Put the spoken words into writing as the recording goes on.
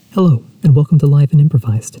Hello, and welcome to Live and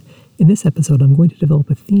Improvised. In this episode, I'm going to develop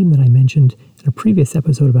a theme that I mentioned in a previous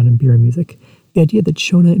episode about Mbira music, the idea that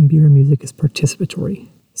Shona Mbira music is participatory.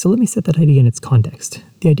 So let me set that idea in its context.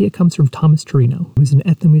 The idea comes from Thomas Torino, who's an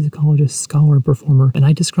ethnomusicologist, scholar, and performer, and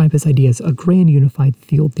I describe his idea as a grand unified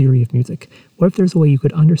field theory of music. What if there's a way you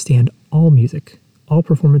could understand all music, all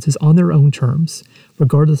performances on their own terms,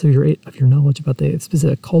 regardless of your knowledge about the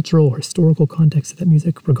specific cultural or historical context of that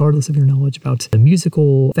music, regardless of your knowledge about the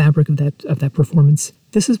musical fabric of that performance?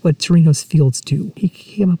 This is what Torino's fields do. He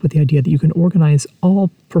came up with the idea that you can organize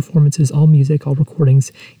all performances, all music, all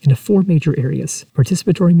recordings into four major areas: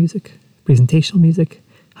 participatory music, presentational music,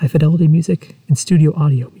 high-fidelity music, and studio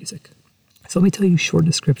audio music. So let me tell you short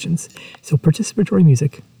descriptions. So participatory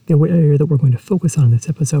music, the area that we're going to focus on in this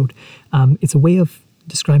episode, it's a way of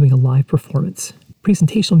describing a live performance.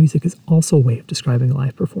 Presentational music is also a way of describing a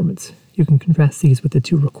live performance. You can contrast these with the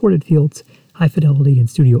two recorded fields, high fidelity and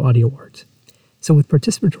studio audio art. So with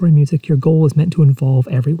participatory music, your goal is meant to involve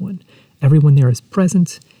everyone. Everyone there is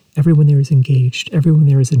present, everyone there is engaged, everyone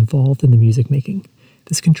there is involved in the music making.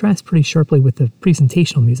 This contrasts pretty sharply with the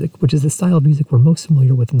presentational music, which is the style of music we're most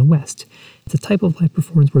familiar with in the West. It's a type of live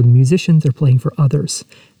performance where the musicians are playing for others.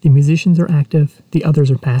 The musicians are active, the others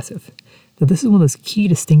are passive. So this is one of those key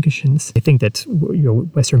distinctions. I think that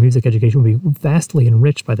Western music education will be vastly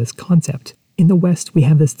enriched by this concept. In the West, we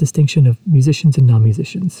have this distinction of musicians and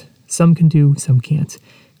non-musicians. Some can do, some can't.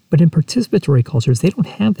 But in participatory cultures, they don't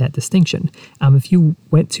have that distinction. If you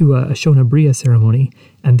went to a Shona Mbira ceremony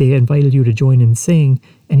and they invited you to join and sing,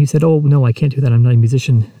 and you said, "Oh, no, I can't do that, I'm not a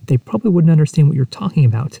musician," they probably wouldn't understand what you're talking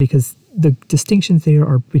about, because the distinctions there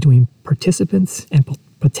are between participants and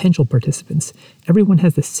potential participants. Everyone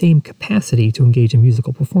has the same capacity to engage in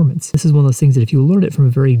musical performance. This is one of those things that if you learn it from a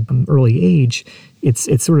very early age,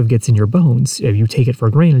 it sort of gets in your bones. You take it for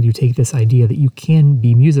granted. You take this idea that you can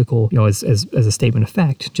be musical, as a statement of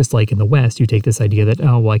fact. Just like in the West, you take this idea that,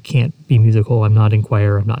 oh, well, I can't be musical. I'm not in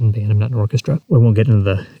choir. I'm not in band. I'm not in orchestra. We won't get into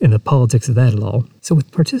the politics of that at all. So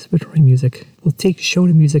with participatory music, we'll take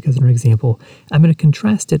Shona music as an example. I'm going to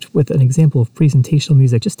contrast it with an example of presentational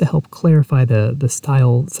music just to help clarify the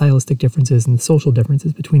stylistic differences and the social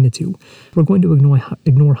differences between the two. We're going to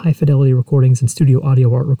ignore high fidelity recordings and studio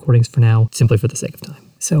audio art recordings for now, simply for the sake of time.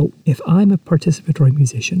 So if I'm a participatory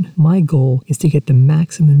musician, my goal is to get the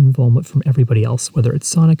maximum involvement from everybody else, whether it's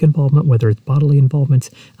sonic involvement, whether it's bodily involvement.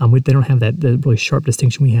 They don't have the really sharp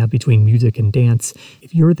distinction we have between music and dance.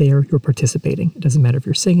 If you're there, you're participating. It doesn't matter if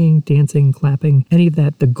you're singing, dancing, clapping, any of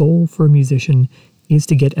that. The goal for a musician is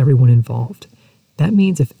to get everyone involved. That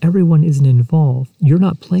means if everyone isn't involved, you're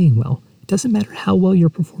not playing well. It doesn't matter how well you're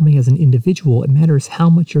performing as an individual. It matters how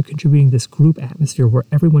much you're contributing to this group atmosphere where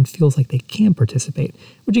everyone feels like they can participate,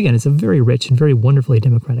 which again is a very rich and very wonderfully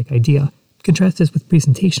democratic idea. Contrast this with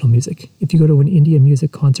presentational music. If you go to an Indian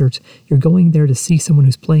music concert, you're going there to see someone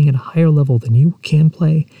who's playing at a higher level than you can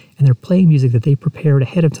play, and they're playing music that they prepared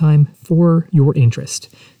ahead of time for your interest.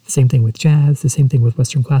 The same thing with jazz, the same thing with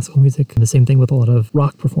Western classical music, and the same thing with a lot of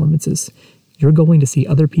rock performances. You're going to see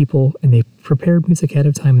other people, and they prepared music ahead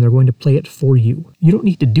of time, and they're going to play it for you. You don't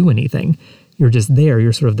need to do anything. You're just there.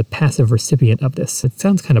 You're sort of the passive recipient of this. It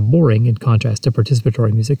sounds kind of boring in contrast to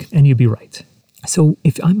participatory music, and you'd be right. So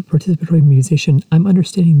if I'm a participatory musician, I'm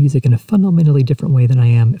understanding music in a fundamentally different way than I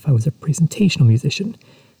am if I was a presentational musician.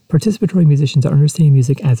 Participatory musicians are understanding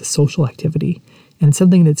music as a social activity, and it's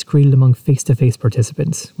something that's created among face-to-face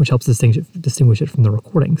participants, which helps distinguish it from the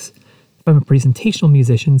recordings. If I'm a presentational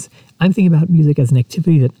musician, I'm thinking about music as an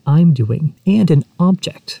activity that I'm doing and an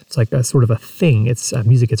object. It's like a sort of a thing. It's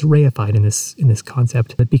music gets reified in this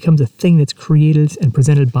concept. It becomes a thing that's created and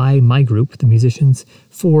presented by my group, the musicians,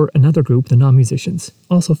 for another group, the non-musicians,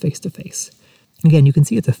 also face-to-face. Again, you can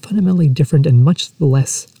see it's a fundamentally different and much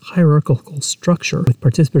less hierarchical structure with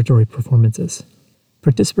participatory performances.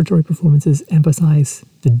 Participatory performances emphasize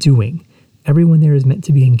the doing. Everyone there is meant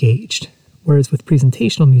to be engaged. Whereas with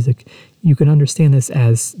presentational music, you can understand this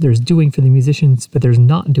as there's doing for the musicians, but there's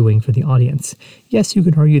not doing for the audience. Yes, you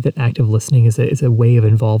can argue that active listening is a way of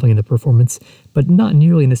involving in the performance, but not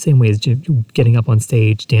nearly in the same way as getting up on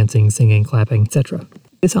stage, dancing, singing, clapping, etc.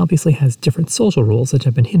 This obviously has different social rules, which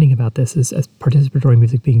I've been hinting about this as participatory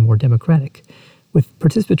music being more democratic. With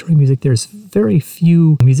participatory music, there's very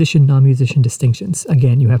few musician-non-musician distinctions.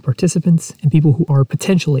 Again, you have participants and people who are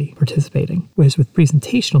potentially participating. Whereas with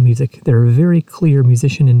presentational music, there are very clear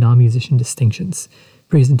musician and non-musician distinctions.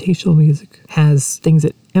 Presentational music has things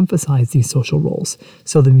that emphasize these social roles.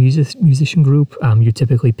 So the musician group, you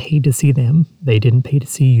typically paid to see them. They didn't pay to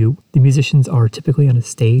see you. The musicians are typically on a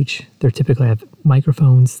stage. They typically have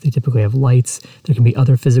microphones. They typically have lights. There can be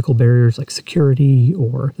other physical barriers like security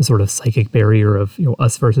or the sort of psychic barrier of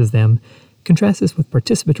us versus them. Contrast this with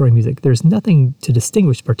participatory music. There's nothing to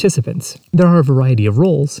distinguish participants. There are a variety of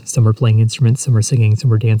roles. Some are playing instruments, some are singing,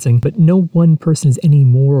 some are dancing, but no one person is any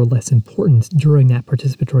more or less important during that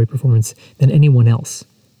participatory performance than anyone else.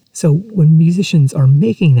 So when musicians are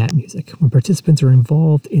making that music, when participants are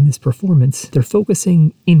involved in this performance, they're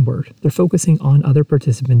focusing inward. They're focusing on other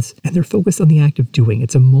participants, and they're focused on the act of doing.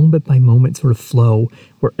 It's a moment-by-moment sort of flow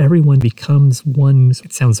where everyone becomes one.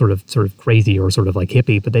 It sounds sort of crazy or sort of like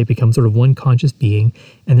hippie, but they become sort of one conscious being,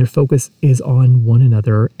 and their focus is on one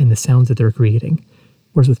another and the sounds that they're creating.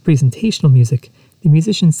 Whereas with presentational music, the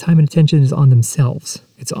musician's time and attention is on themselves.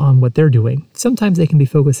 It's on what they're doing. Sometimes they can be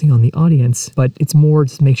focusing on the audience, but it's more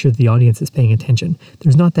to make sure that the audience is paying attention.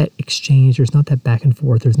 There's not that exchange, there's not that back and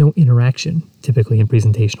forth, there's no interaction, typically in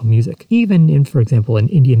presentational music. Even in, for example, in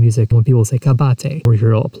Indian music, when people say kabate, or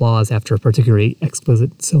hear applause after a particularly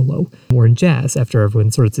exquisite solo, or in jazz, after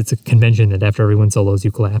everyone it's a convention that after everyone solos,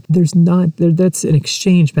 you clap. That's an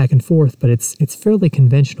exchange back and forth, but it's fairly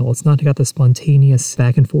conventional. It's not got the spontaneous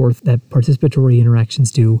back and forth that participatory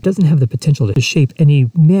interactions do. It doesn't have the potential to shape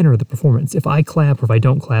any manner of the performance. If I clap or if I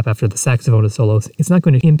don't clap after the saxophonist solos, it's not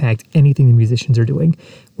going to impact anything the musicians are doing.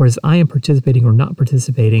 Whereas I am participating or not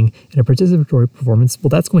participating in a participatory performance, well,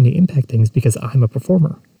 that's going to impact things because I'm a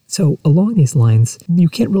performer. So along these lines, you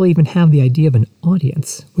can't really even have the idea of an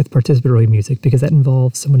audience with participatory music because that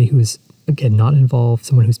involves somebody who's, again, not involved,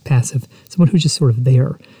 someone who's passive, someone who's just sort of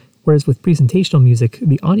there. Whereas with presentational music,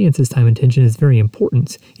 the audience's time and attention is very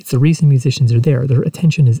important. It's the reason musicians are there. Their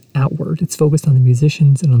attention is outward. It's focused on the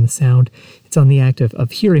musicians and on the sound. It's on the act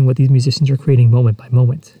of hearing what these musicians are creating moment by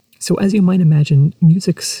moment. So as you might imagine,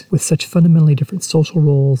 musics with such fundamentally different social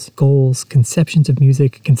roles, goals, conceptions of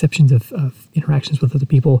music, conceptions of interactions with other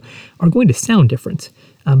people are going to sound different.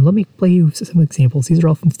 Let me play you some examples. These are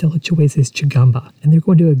all from Stella Chiuese's Chigamba, and they're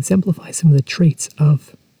going to exemplify some of the traits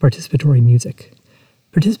of participatory music.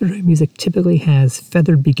 Participatory music typically has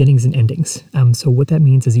feathered beginnings and endings. So what that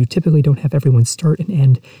means is you typically don't have everyone start and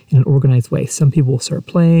end in an organized way. Some people will start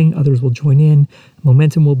playing, others will join in,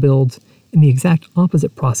 momentum will build, and the exact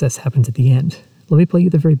opposite process happens at the end. Let me play you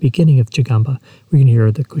the very beginning of Chigamba. We're going to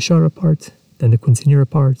hear the kushara part, then the quinceanera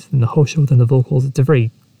part, then the hosho, then the vocals. It's a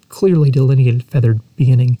very clearly delineated feathered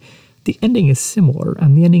beginning. The ending is similar.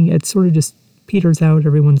 The ending, it sort of just peters out,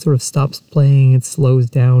 everyone sort of stops playing, it slows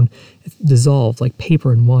down, it dissolves like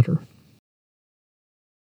paper in water.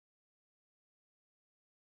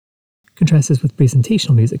 Contrast this with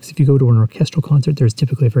presentational music. So if you go to an orchestral concert, there's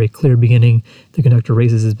typically a very clear beginning, the conductor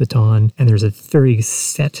raises his baton, and there's a very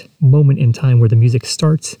set moment in time where the music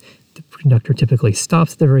starts. The conductor typically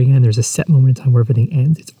stops at the very end. There's a set moment in time where everything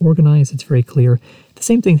ends. It's organized, it's very clear. The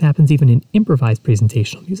same thing happens even in improvised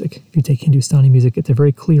presentational music. If you take Hindustani music, it's a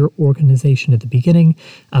very clear organization at the beginning.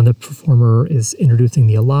 The performer is introducing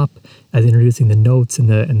the alap, as introducing the notes and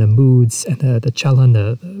the moods and the chalan,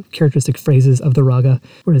 the characteristic phrases of the raga,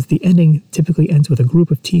 whereas the ending typically ends with a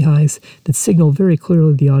group of tihais that signal very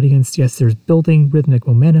clearly to the audience, yes, there's building rhythmic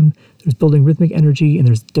momentum, there's building rhythmic energy, and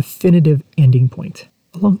there's definitive ending point.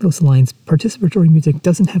 Along those lines, participatory music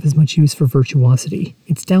doesn't have as much use for virtuosity.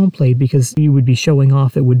 It's downplayed because you would be showing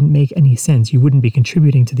off. It wouldn't make any sense. You wouldn't be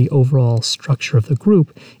contributing to the overall structure of the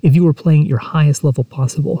group if you were playing at your highest level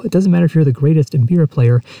possible. It doesn't matter if you're the greatest mbira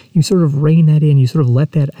player. You sort of rein that in. You sort of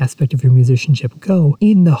let that aspect of your musicianship go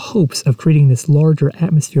in the hopes of creating this larger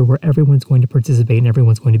atmosphere where everyone's going to participate and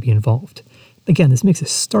everyone's going to be involved. Again, this makes a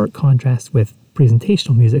stark contrast with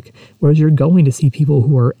presentational music, whereas you're going to see people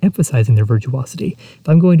who are emphasizing their virtuosity. If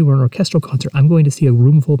I'm going to an orchestral concert, I'm going to see a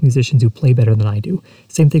room full of musicians who play better than I do.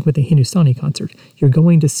 Same thing with a Hindustani concert. You're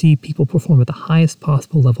going to see people perform at the highest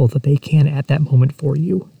possible level that they can at that moment for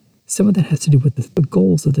you. Some of that has to do with the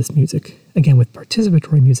goals of this music. Again, with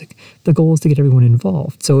participatory music, the goal is to get everyone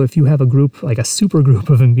involved. So if you have a group, like a super group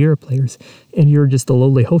of mbira players, and you're just a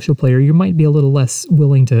lowly hosho player, you might be a little less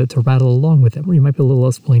willing to rattle along with them, or you might be a little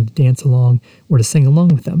less willing to dance along or to sing along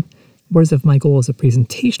with them. Whereas if my goal as a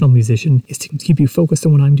presentational musician is to keep you focused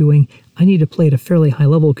on what I'm doing, I need to play at a fairly high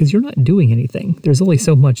level because you're not doing anything. There's only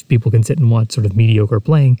so much people can sit and watch sort of mediocre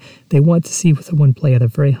playing. They want to see someone play at a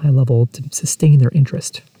very high level to sustain their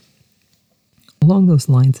interest. Along those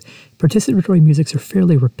lines, participatory musics are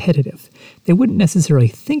fairly repetitive. They wouldn't necessarily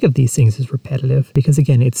think of these things as repetitive because,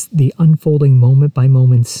 again, it's the unfolding moment by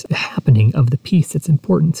moment happening of the piece that's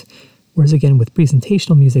important. Whereas again, with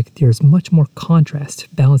presentational music, there's much more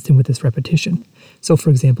contrast balanced in with this repetition. So for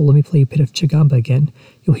example, let me play a bit of Chagamba again.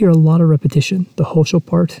 You'll hear a lot of repetition. The Hosho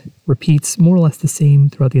part repeats more or less the same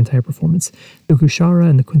throughout the entire performance. The Gushara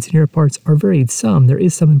and the Quinceanera parts are varied some. There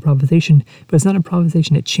is some improvisation, but it's not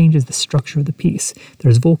improvisation that changes the structure of the piece.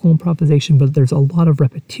 There's vocal improvisation, but there's a lot of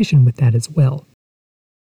repetition with that as well.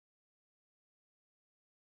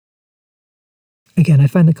 Again, I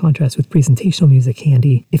find the contrast with presentational music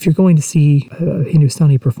handy. If you're going to see a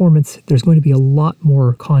Hindustani performance, there's going to be a lot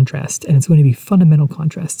more contrast, and it's going to be fundamental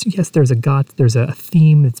contrast. Yes, there's a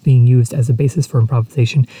theme that's being used as a basis for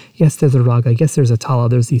improvisation. Yes, there's a raga. Yes, there's a tala.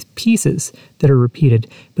 There's these pieces that are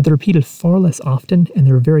repeated, but they're repeated far less often, and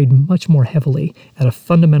they're varied much more heavily at a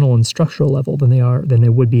fundamental and structural level than they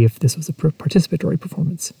would be if this was a participatory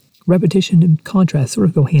performance. Repetition and contrast sort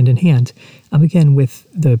of go hand in hand. Again, with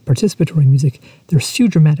the participatory music, there's few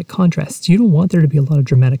dramatic contrasts. You don't want there to be a lot of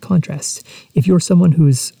dramatic contrasts. If you're someone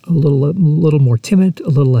who's a little more timid, a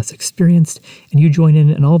little less experienced, and you join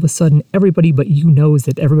in and all of a sudden everybody but you knows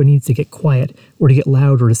that everybody needs to get quiet or to get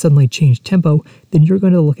loud or to suddenly change tempo, then you're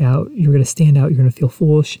going to look out, you're going to stand out, you're going to feel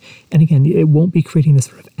foolish. And again, it won't be creating this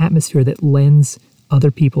sort of atmosphere that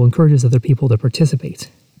encourages other people to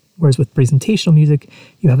participate. Whereas with presentational music,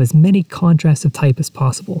 you have as many contrasts of type as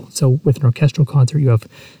possible. So with an orchestral concert, you have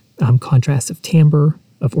contrasts of timbre,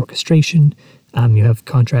 of orchestration. You have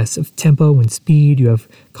contrasts of tempo and speed. You have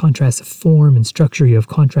contrasts of form and structure. You have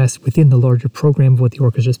contrasts within the larger program of what the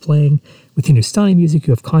orchestra is playing. With Hindustani music,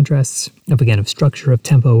 you have contrasts of structure, of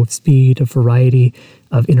tempo, of speed, of variety,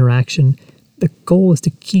 of interaction. The goal is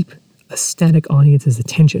to keep a static audience's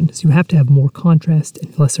attention. So you have to have more contrast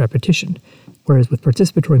and less repetition. Whereas with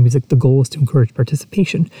participatory music, the goal is to encourage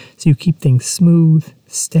participation. So you keep things smooth,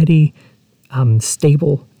 steady,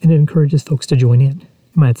 stable, and it encourages folks to join in.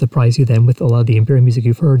 It might surprise you then with a lot of the Imperial music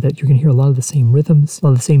you've heard that you're going to hear a lot of the same rhythms, a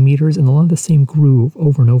lot of the same meters, and a lot of the same groove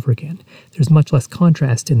over and over again. There's much less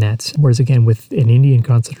contrast in that. Whereas again, with an Indian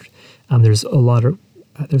concert, there's a lot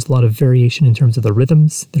of variation in terms of the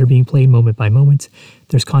rhythms that are being played moment by moment.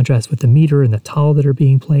 There's contrast with the meter and the tal that are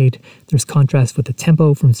being played. There's contrast with the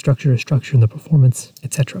tempo from structure to structure in the performance,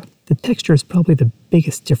 etc. The texture is probably the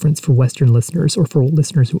biggest difference for Western listeners or for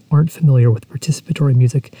listeners who aren't familiar with participatory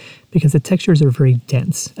music because the textures are very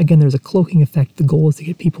dense. Again, there's a cloaking effect. The goal is to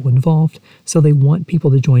get people involved, so they want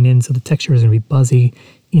people to join in, so the texture is going to be buzzy,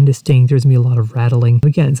 indistinct, there's going to be a lot of rattling.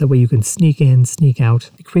 Again, so that way you can sneak in, sneak out.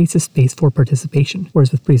 It creates a space for participation.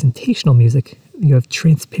 Whereas with presentational music, you have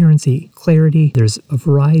transparency, clarity, there's a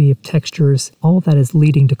variety of textures. All of that is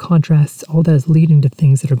leading to contrasts. All that is leading to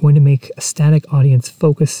things that are going to make a static audience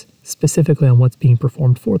focus specifically on what's being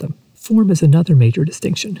performed for them. Form is another major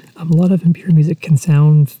distinction. A lot of Imperial music can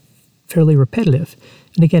sound fairly repetitive.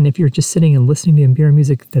 And again, if you're just sitting and listening to Imperial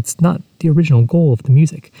music, that's not the original goal of the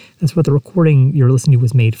music. That's what the recording you're listening to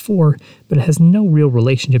was made for, but it has no real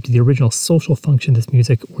relationship to the original social function of this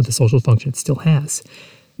music or the social function it still has.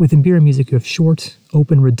 With Imperial music, you have short,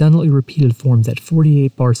 open, redundantly repeated forms, that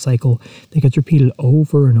 48-bar cycle that gets repeated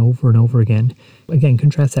over and over and over again. Again,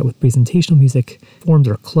 contrast that with presentational music. Forms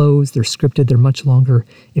are closed, they're scripted, they're much longer.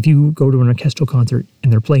 If you go to an orchestral concert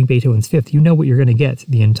and they're playing Beethoven's Fifth, you know what you're going to get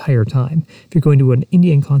the entire time. If you're going to an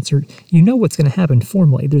Indian concert, you know what's going to happen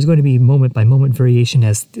formally. There's going to be moment-by-moment variation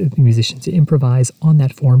as the musicians improvise on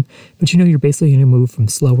that form, but you know you're basically going to move from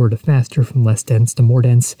slower to faster, from less dense to more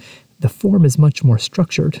dense. The form is much more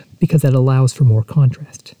structured because that allows for more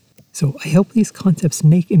contrast. So I hope these concepts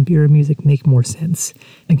make Imperial music make more sense.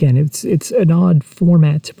 Again, it's an odd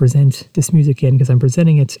format to present this music in because I'm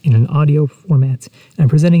presenting it in an audio format and I'm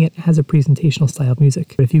presenting it as a presentational style of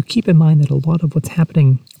music. But if you keep in mind that a lot of what's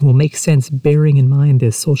happening will make sense bearing in mind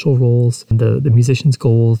the social roles, the musician's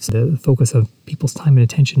goals, the focus of people's time and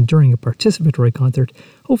attention during a participatory concert,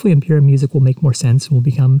 hopefully Imperial music will make more sense and will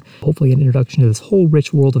become hopefully an introduction to this whole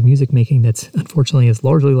rich world of music making that unfortunately has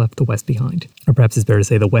largely left the West behind. Or perhaps it's better to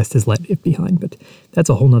say the West has left it behind, but that's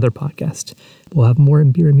a whole nother podcast. We'll have more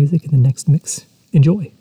Imperial music in the next mix. Enjoy.